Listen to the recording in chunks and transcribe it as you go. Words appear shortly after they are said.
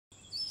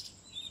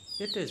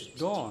It is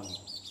dawn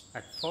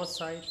at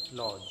Forsyth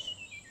Lodge.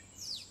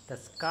 The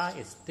sky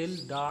is still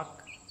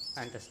dark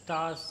and the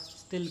stars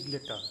still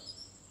glitter.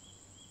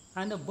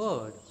 And a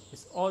bird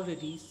is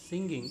already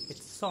singing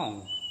its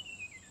song,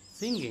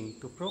 singing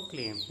to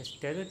proclaim his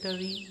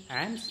territory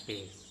and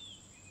space.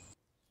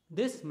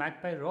 This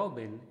magpie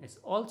robin is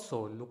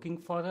also looking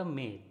for a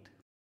mate.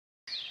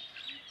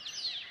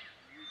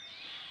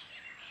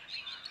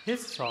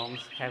 His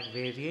songs have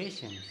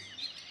variations.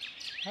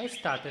 I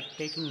started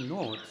taking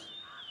notes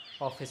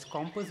of his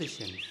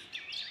compositions.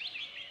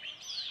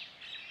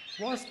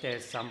 Was there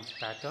some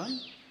pattern?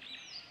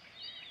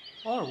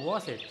 Or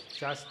was it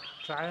just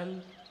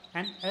trial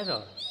and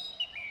error?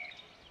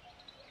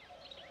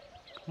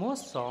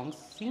 Most songs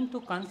seem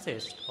to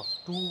consist of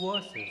 2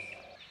 verses.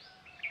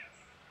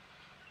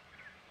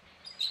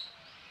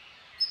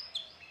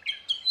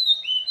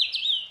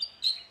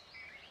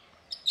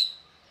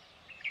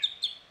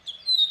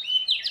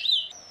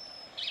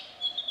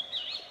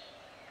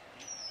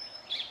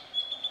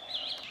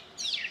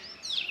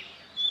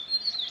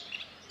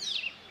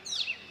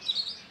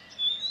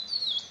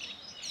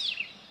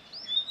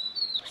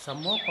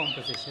 Some more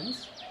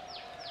compositions.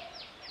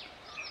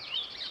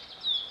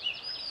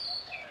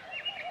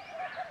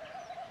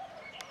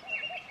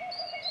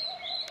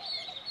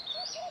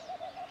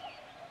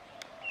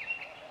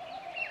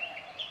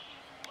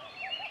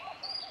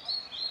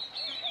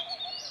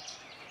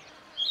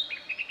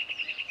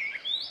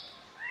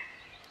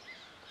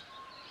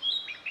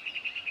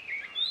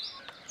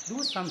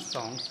 Do some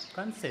songs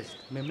consist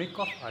mimic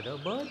of other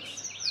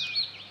birds?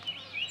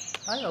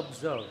 I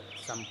observed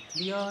some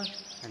clear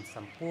and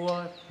some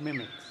poor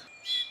mimics.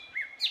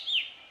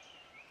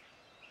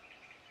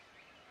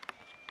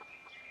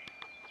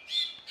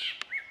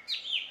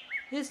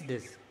 Is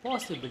this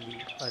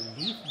possibly a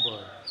leaf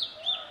bird?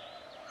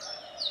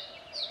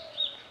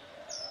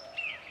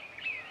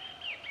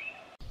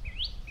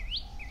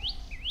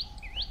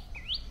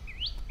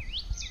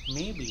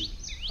 Maybe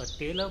a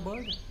tailor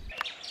bird?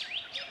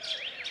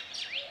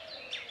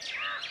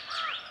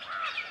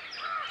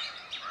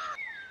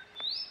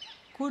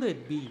 Could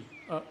it be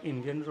an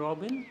Indian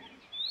robin?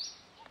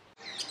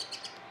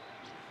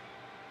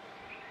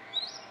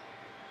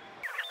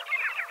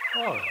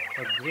 Or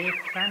a great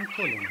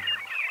francolin?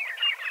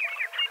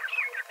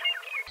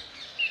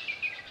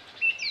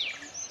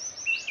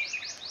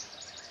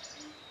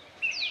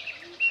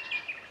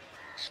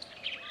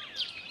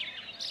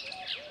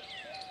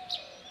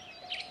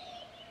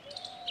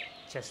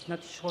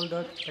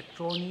 Chestnut-shouldered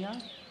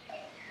Petronia?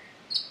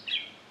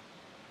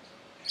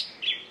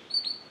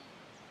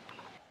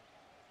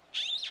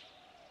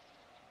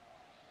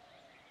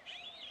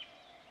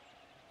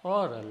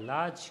 Or a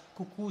large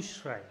cuckoo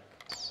shrike?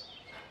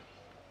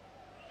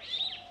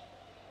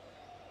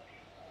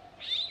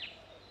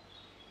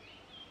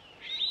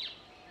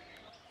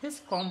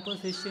 His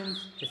composition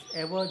is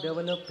ever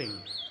developing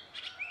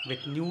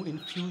with new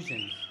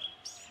infusions,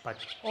 but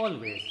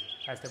always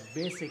has the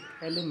basic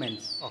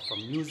elements of a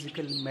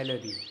musical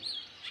melody: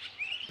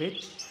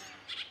 pitch,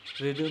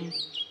 rhythm,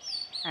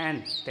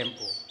 and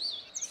tempo.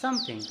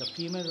 Something the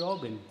female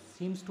robin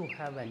seems to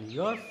have an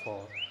ear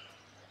for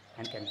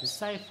and can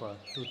decipher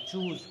to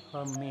choose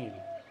her male.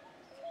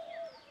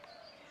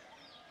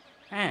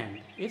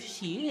 And if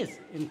she is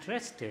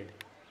interested,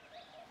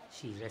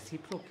 she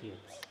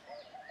reciprocates.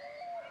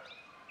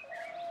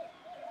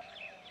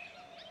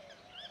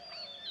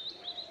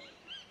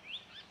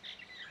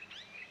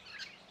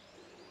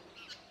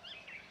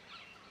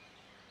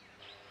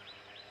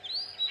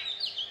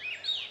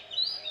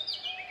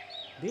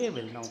 They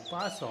will now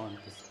pass on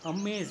this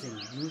amazing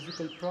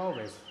musical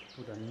prowess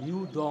to the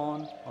new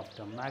dawn of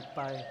the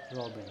magpie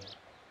robin.